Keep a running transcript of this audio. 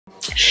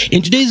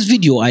In today's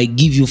video, I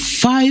give you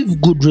 5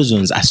 good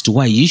reasons as to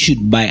why you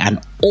should buy an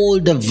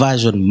older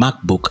version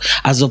MacBook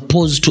as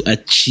opposed to a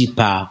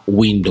cheaper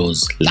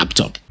Windows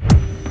laptop.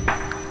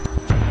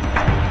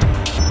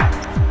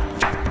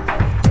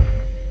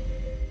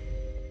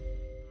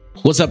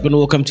 What's up and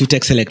welcome to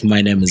Tech Select.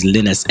 My name is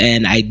Linus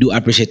and I do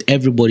appreciate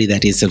everybody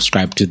that is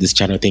subscribed to this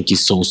channel. Thank you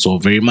so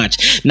very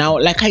much. Now,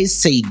 like I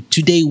said,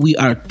 today we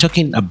are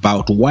talking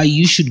about why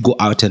you should go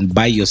out and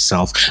buy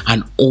yourself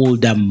an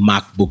older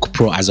MacBook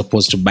Pro as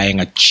opposed to buying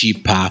a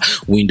cheaper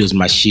Windows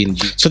machine.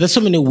 So there's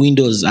so many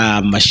Windows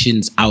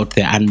machines out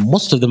there and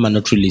most of them are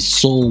not really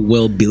so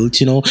well built,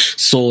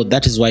 so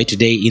that is why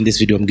today in this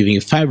video I'm giving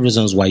you 5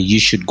 reasons why you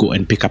should go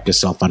and pick up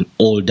yourself an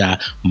older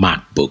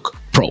MacBook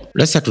Pro.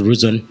 Let's start with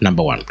reason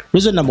number 1.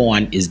 Reason number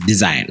 1 is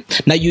design.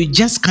 Now, you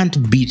just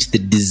can't beat the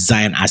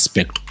design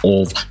aspect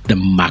of the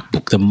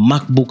MacBook. The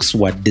MacBooks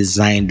were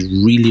designed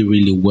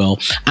really well,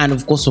 and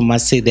of course, I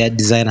must say their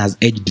design has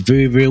aged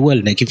very well.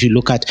 Like if you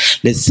look at,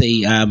 let's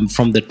say,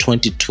 from the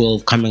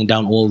 2012 coming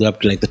down all the way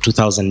up to like the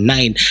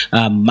 2009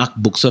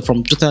 MacBook. So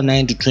from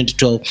 2009 to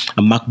 2012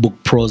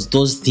 MacBook Pros,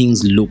 those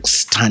things look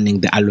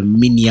stunning. The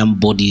aluminium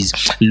bodies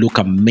look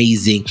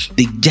amazing.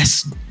 It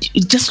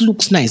just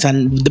looks nice,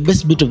 and the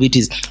best bit of it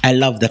is I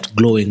love that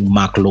glowing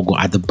Mac logo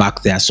at the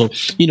back there. So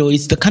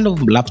it's the kind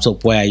of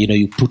laptop where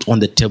you put on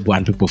the table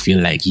and people feel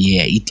like,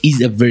 yeah, it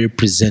is a very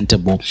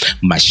presentable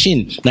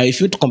machine. Now, if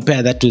you were to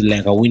compare that to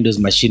like a Windows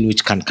machine,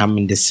 which can come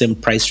in the same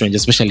price range,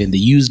 especially in the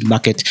used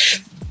market,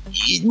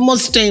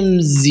 most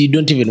times you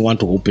don't even want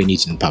to open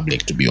it in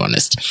public, to be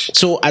honest.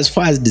 So as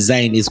far as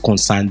design is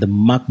concerned, the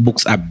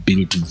MacBooks are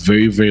built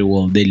very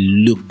well. They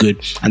look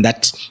good, and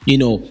that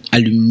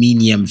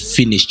aluminium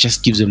finish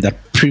just gives them that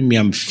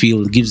premium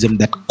feel, gives them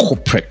that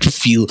corporate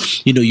feel.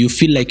 You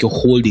feel like you're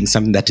holding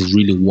something that is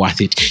really worth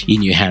it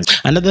in your hands.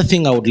 Another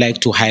thing I would like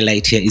to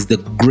highlight here is the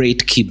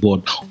great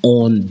keyboard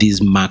on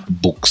these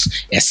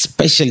MacBooks,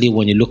 especially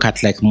when you look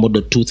at like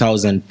model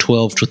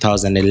 2012,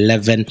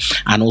 2011,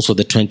 and also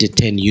the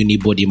 2010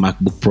 unibody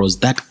MacBook Pros.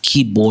 That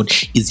keyboard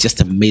is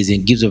just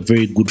amazing. It gives a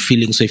very good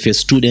feeling. So if you're a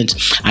student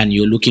and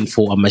you're looking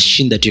for a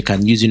machine that you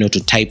can use,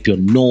 to type your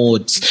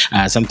notes,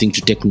 something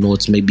to take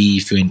notes, maybe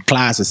if you're in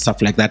class and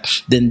stuff like that,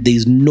 then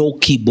there's no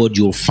keyboard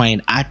you'll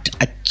find at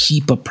a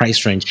cheaper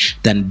price range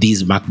than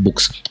these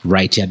MacBooks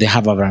right here. They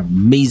have an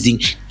amazing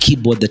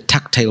keyboard. The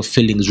tactile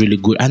feeling is really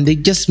good, and they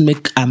just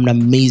make an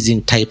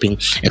amazing typing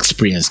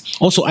experience.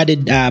 Also,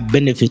 added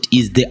benefit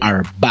is they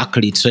are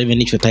backlit. So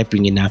even if you're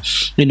typing in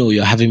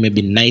you're having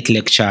maybe night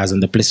lectures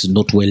and the place is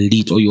not well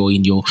lit, or you're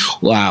in your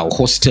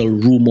hostel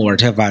room or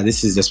whatever,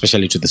 this is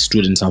especially to the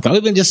students out there. Or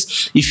even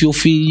just if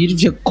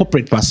you're a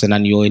corporate person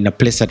and you're in a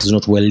place that is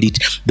not well lit,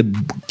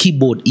 the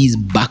keyboard is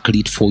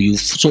backlit for you,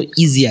 so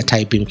easier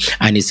typing,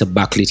 and it's a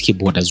backlit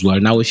keyboard as well.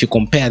 Now, if you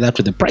compare that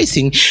with the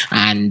pricing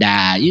and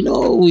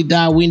with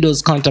our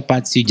Windows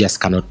counterparts, you just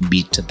cannot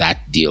beat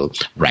that deal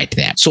right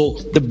there. So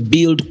the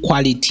build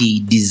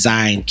quality,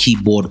 design,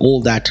 keyboard,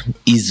 all that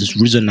is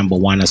reason number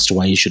 1 as to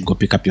why you should go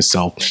pick up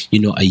yourself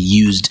a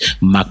used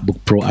MacBook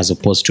Pro as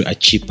opposed to a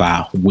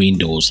cheaper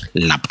Windows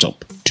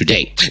laptop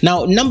today.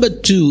 Now, number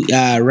 2,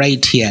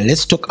 right here,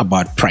 let's talk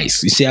about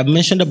price. You see, I've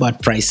mentioned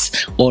about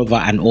price over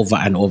and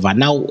over.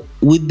 Now,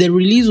 with the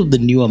release of the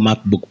newer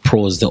MacBook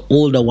Pros, the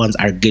older ones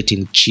are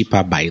getting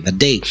cheaper by the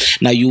day.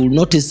 Now, you will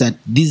notice that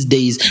these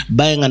days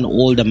buying an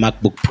older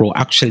MacBook Pro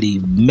actually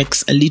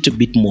makes a little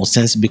bit more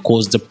sense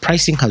because the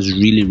pricing has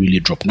really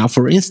dropped. Now,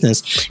 for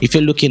instance, if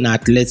you're looking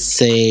at, let's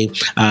say,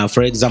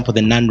 for example,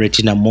 the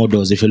non-retina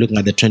models, if you're looking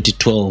at the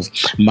 2012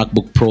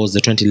 MacBook Pros,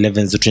 the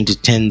 2011s, the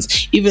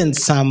 2010s, even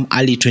some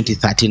early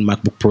 2013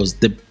 MacBook Pros,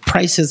 the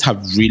prices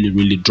have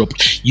really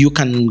dropped. You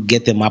can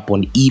get them up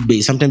on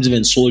eBay, sometimes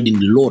even sold in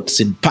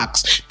lots, in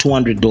packs,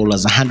 $200,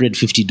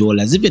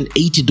 $150, even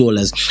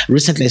 $80.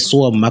 Recently I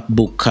saw a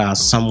MacBook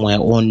somewhere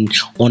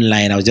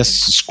online. I was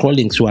just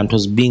scrolling through and it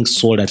was being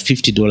sold at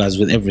 $50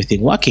 with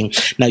everything working.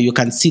 Now you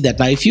can see that.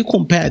 Now if you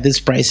compare these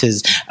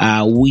prices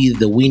with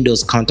the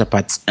Windows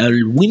counterparts,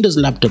 a Windows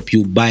laptop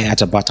you buy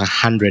at about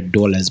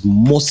 $100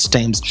 most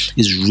times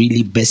is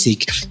really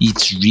basic.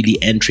 It's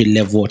really entry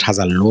level. It has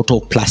a lot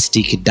of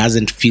plastic. It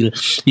doesn't feel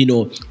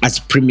as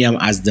premium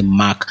as the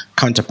Mac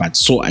counterpart.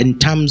 So in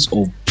terms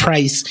of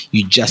price,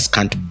 you just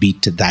can't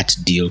beat that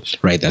deal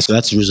right there. So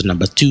that's reason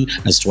number 2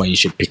 as to why you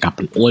should pick up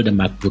an older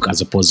MacBook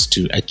as opposed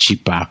to a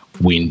cheaper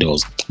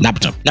Windows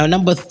laptop. Now,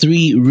 number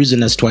 3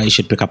 reason as to why you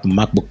should pick up a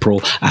MacBook Pro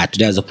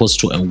today as opposed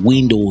to a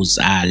Windows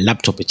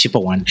laptop, a cheaper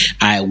one,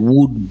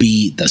 would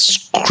be the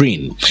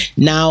screen.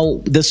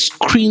 Now, the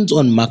screens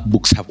on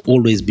MacBooks have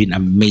always been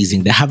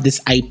amazing. They have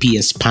this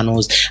IPS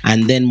panels,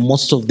 and then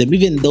most of them,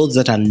 even those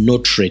that are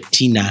not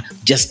Retina,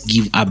 just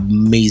give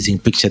amazing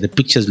picture. The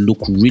pictures look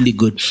really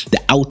good. The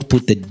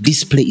output, the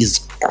display is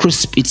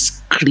crisp,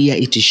 it's clear,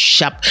 it is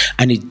sharp,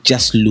 and it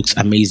just looks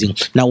amazing.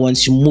 Now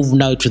once you move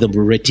now to the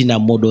Retina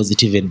models,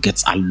 it even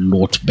gets a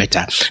lot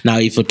better. Now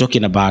if you're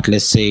talking about,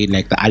 let's say,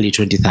 like the early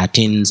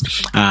 2013s,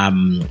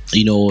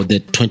 you know, the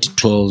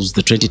 2012s,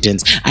 the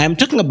 2010s, I am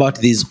talking about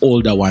these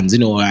older ones. You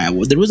know,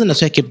 the reason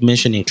that's why I keep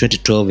mentioning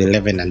 2012,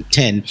 11 and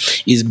 10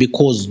 is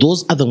because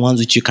those are the ones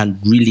which you can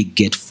really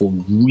get for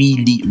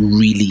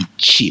really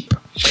cheap.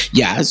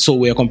 Yeah, so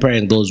we're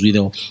comparing those with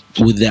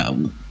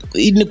the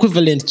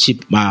equivalent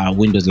cheap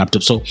Windows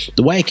laptop. So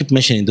the why I keep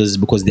mentioning those is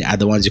because they are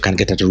the ones you can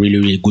get at a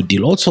really good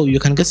deal. Also, you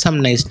can get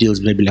some nice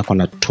deals, maybe like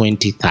on a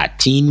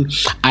 2013,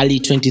 early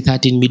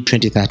 2013, mid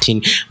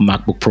 2013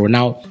 MacBook Pro.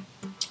 Now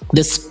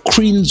the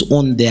screens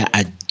on there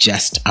are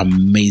just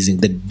amazing.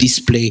 The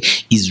display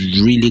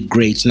is really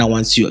great. Now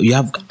once you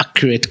have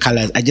accurate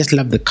colors, I just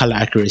love the color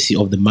accuracy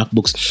of the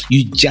MacBooks.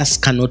 You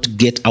just cannot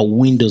get a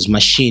Windows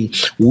machine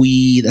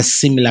with a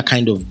similar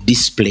kind of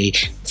display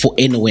for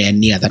anywhere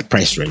near that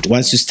price range.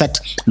 Once you start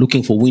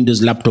looking for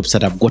Windows laptops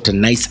that have got a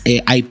nice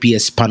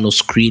IPS panel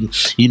screen,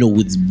 you know,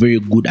 with very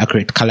good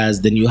accurate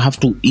colors, then you have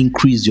to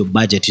increase your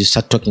budget. You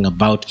start talking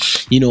about,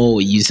 you know,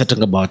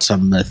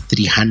 some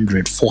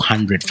 300,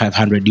 400,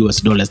 500 US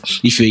dollars.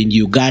 If you're in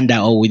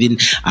Uganda or within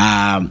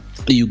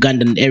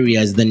Ugandan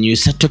areas, then you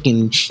start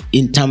talking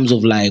in terms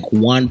of like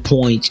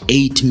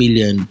 1.8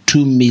 million,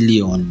 2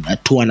 million,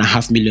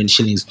 2.5 million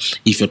shillings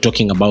if you're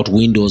talking about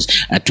Windows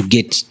to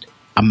get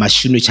a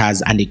machine which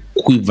has an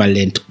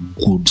equivalent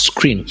good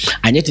screen.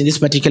 And yet in this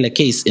particular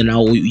case, in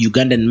our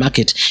Ugandan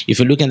market, if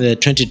you're looking at the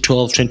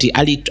 2012,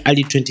 early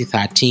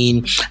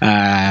 2013,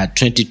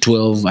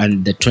 2012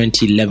 and the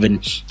 2011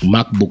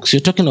 MacBooks,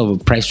 you're talking of a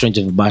price range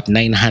of about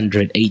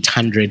 900,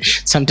 800.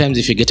 Sometimes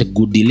if you get a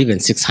good deal,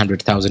 even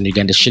 600,000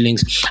 Uganda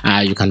shillings,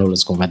 you can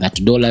always convert that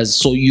to dollars.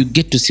 So you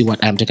get to see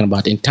what I'm talking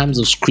about. In terms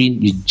of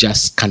screen, you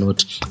just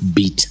cannot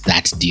beat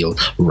that deal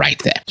right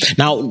there.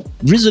 Now,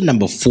 reason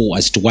number 4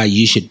 as to why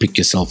you should pick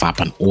yourself up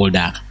an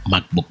older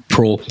MacBook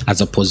Pro as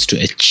opposed to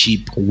a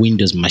cheap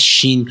Windows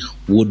machine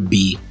would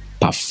be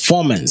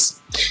performance.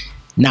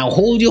 Now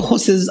hold your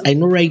horses. I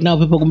know right now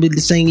people are going to be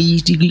saying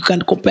you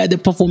can't compare the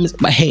performance,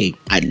 but hey,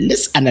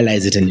 let's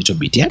analyze it a little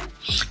bit. Yeah,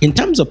 in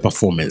terms of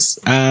performance,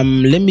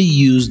 let me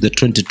use the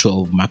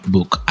 2012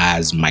 MacBook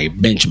as my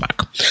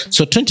benchmark.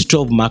 So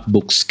 2012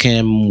 MacBooks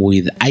came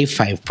with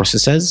i5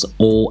 processors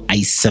or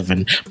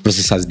i7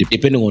 processors,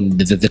 depending on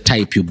the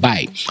type you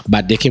buy,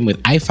 but they came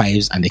with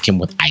i5s and they came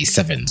with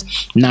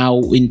i7s. Now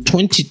in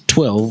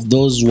 2012,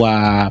 those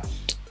were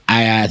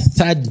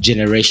third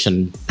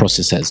generation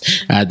processors.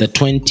 The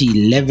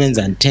 2011s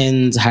and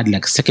 10s had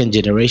like second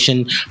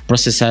generation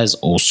processors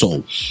or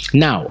so.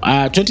 Now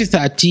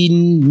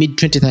 2013, mid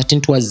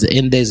 2013 towards the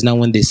end, there's now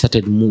when they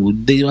started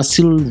move, they were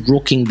still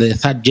rocking the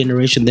third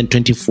generation. Then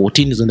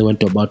 2014 is when they went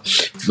to about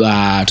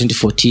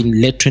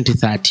 2014, late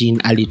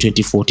 2013, early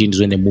 2014 is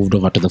when they moved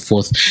over to the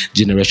fourth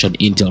generation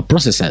Intel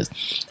processors.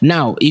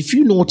 Now if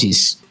you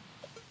notice,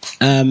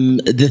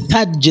 the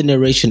third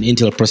generation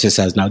Intel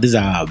processors, now these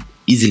are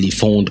easily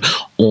found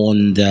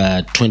on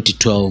the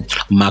 2012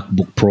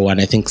 MacBook Pro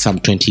and I think some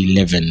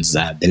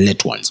 2011s, the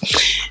late ones.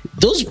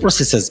 Those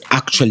processors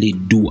actually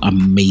do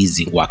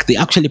amazing work. They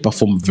actually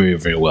perform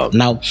very well.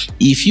 Now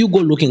if you go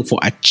looking for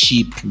a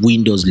cheap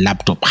Windows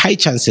laptop, high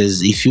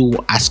chances if you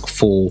ask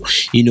for,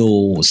 you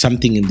know,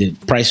 something in the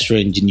price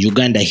range in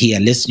Uganda here,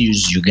 let's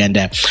use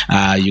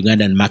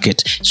Ugandan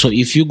market. So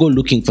if you go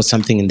looking for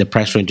something in the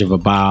price range of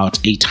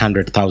about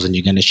 800,000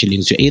 Uganda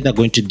shillings, you're either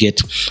going to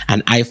get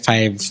an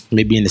i5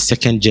 maybe in the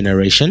second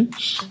generation,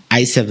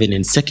 i7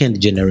 in second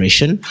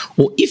generation,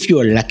 or if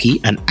you're lucky,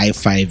 an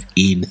i5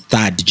 in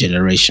third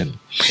generation.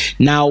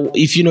 Now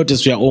if you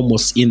notice, we are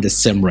almost in the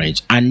same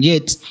range, and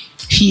yet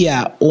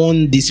here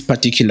on this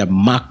particular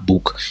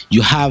MacBook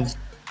you have,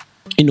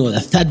 you know, a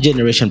third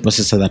generation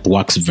processor that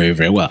works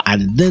very well.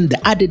 And then the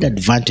added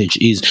advantage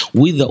is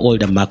with the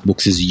older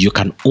MacBooks is you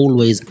can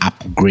always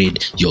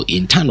upgrade your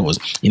internals.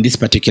 In this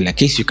particular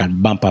case, you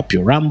can bump up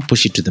your RAM,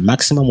 push it to the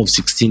maximum of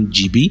 16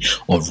 GB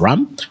of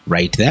RAM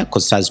right there,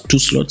 because it has 2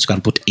 slots. You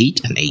can put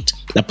 8 and 8.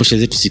 That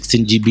pushes it to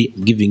 16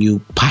 GB, giving you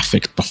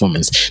perfect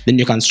performance. Then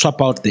you can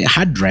swap out the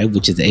hard drive,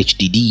 which is the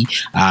HDD,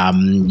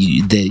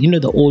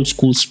 the old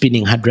school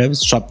spinning hard drive,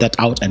 swap that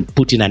out and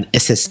put in an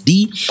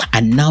SSD,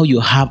 and now you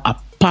have a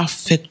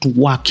perfect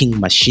working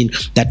machine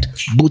that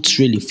boots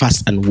really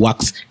fast and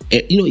works,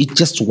 it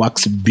just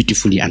works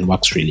beautifully and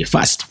works really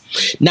fast.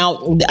 Now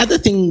the other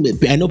thing,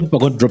 I know people are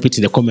going to drop it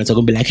in the comments, are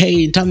going to be like,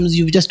 hey, in terms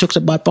you've just talked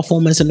about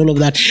performance and all of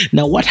that,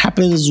 now what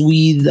happens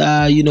with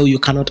you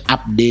cannot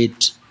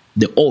update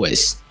the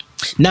OS?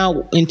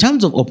 Now in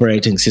terms of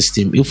operating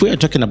system, if we are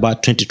talking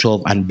about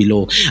 2012 and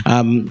below,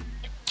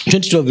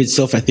 2012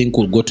 itself, I think,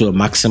 will go to a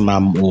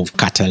maximum of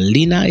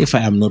Catalina, if I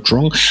am not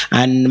wrong.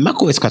 And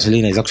macOS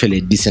Catalina is actually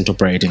a decent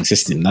operating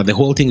system. Now, the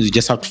whole thing is you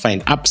just have to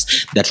find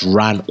apps that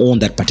run on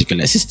that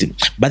particular system.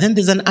 But then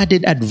there's an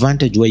added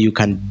advantage where you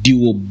can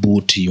dual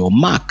boot your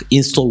Mac,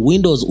 install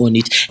Windows on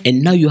it,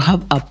 and now you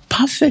have a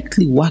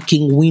perfectly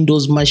working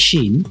Windows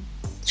machine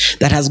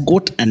that has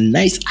got a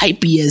nice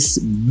IPS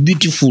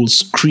beautiful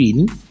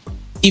screen.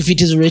 If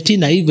it is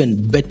Retina,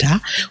 even better,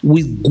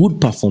 with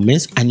good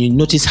performance, and you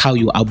notice how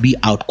you will be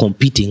out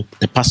competing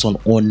the person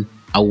on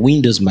a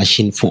Windows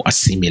machine for a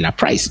similar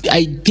price.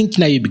 I think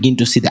now you begin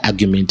to see the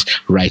argument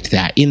right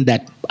there, in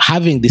that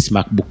having this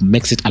MacBook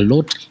makes it a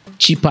lot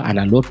cheaper and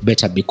a lot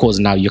better, because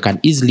now you can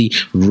easily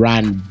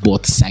run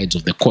both sides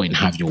of the coin.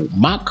 Have your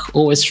Mac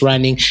OS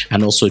running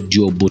and also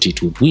dual boot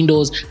it with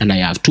Windows, and now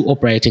you have two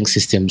operating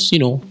systems. You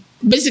know,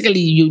 basically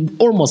you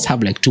almost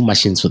have like two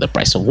machines for the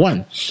price of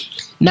one.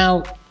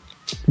 Now,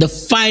 the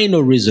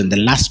final reason, the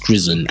last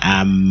reason,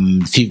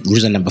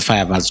 reason number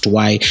 5 as to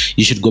why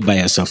you should go buy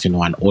yourself, you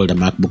know, an older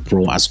MacBook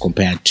Pro as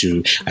compared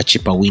to a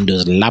cheaper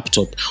Windows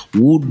laptop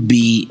would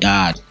be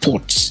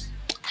ports.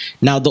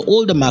 Now, the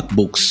older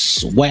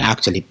MacBooks, why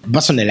actually,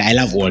 personally, I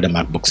love older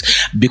MacBooks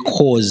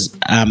because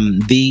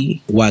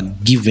they were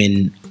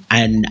given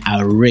an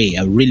array,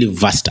 a really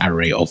vast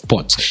array of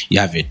ports. You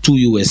have your 2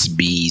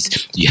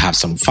 USBs, you have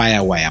some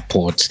FireWire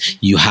ports,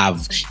 you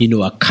have, you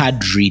know, a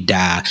card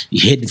reader,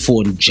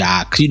 headphone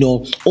jack, you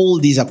know, all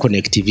these are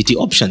connectivity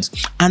options.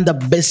 And the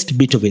best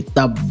bit of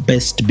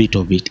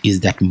it is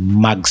that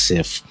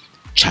MagSafe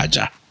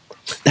charger.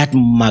 That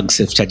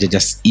MagSafe charger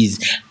just is,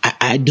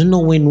 I don't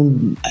know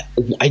when,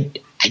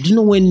 I don't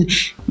know when,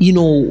 you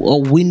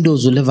know,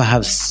 Windows will ever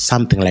have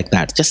something like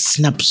that. Just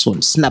snaps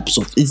on, snaps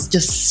off. It's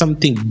just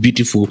something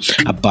beautiful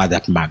about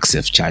that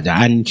MagSafe charger,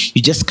 and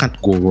you just can't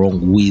go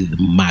wrong with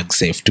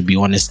MagSafe, to be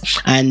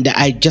honest. And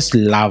I just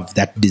love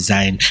that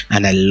design,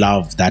 and I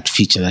love that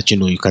feature that, you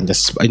know, you can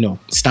just, you know,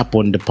 snap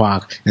on the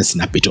plug and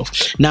snap it off.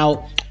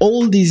 Now,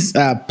 all these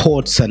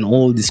ports and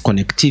all this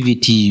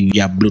connectivity,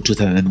 you have Bluetooth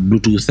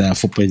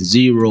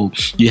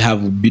 4.0, you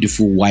have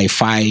beautiful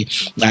Wi-Fi,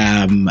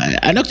 and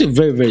actually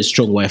very, very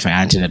strong Wi-Fi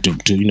antenna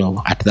to you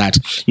know, at that,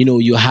 you know,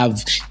 you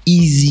have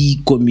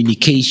easy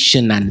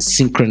communication and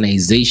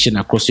synchronization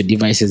across your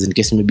devices in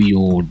case maybe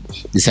you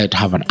decide to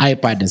have an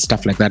iPad and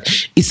stuff like that.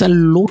 It's a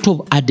lot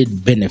of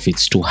added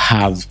benefits to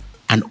have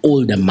an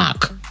older Mac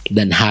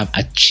than have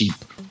a cheap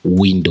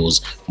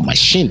Windows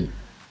machine.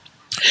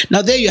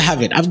 Now, there you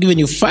have it. I've given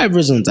you 5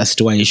 reasons as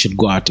to why you should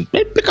go out and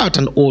pick out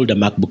an older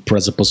MacBook Pro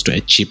as opposed to a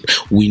cheap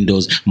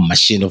Windows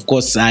machine. Of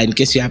course, in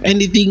case you have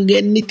anything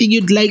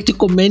you'd like to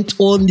comment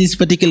on this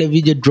particular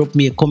video, drop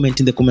me a comment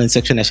in the comment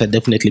section. I shall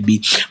definitely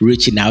be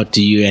reaching out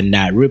to you and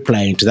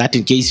replying to that.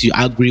 In case you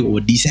agree or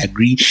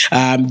disagree,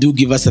 do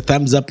give us a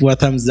thumbs up or a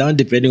thumbs down,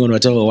 depending on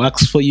whatever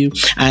works for you.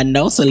 And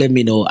also let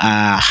me know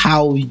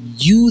how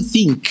you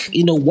think,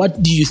 you know,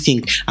 what do you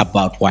think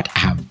about what I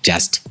have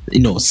just,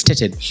 you know,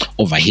 stated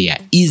over here.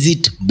 Is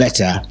it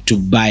better to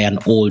buy an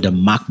older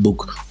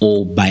MacBook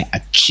or buy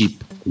a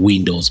cheap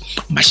Windows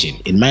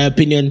machine? In my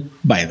opinion,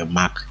 buy the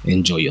Mac.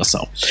 Enjoy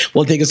yourself.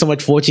 Well, thank you so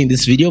much for watching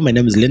this video. My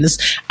name is Linus,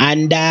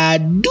 and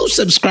do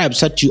subscribe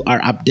so that you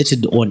are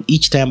updated on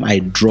each time I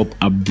drop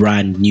a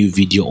brand new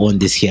video on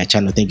this here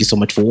channel. Thank you so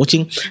much for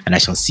watching, and I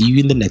shall see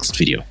you in the next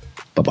video.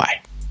 Bye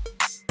bye.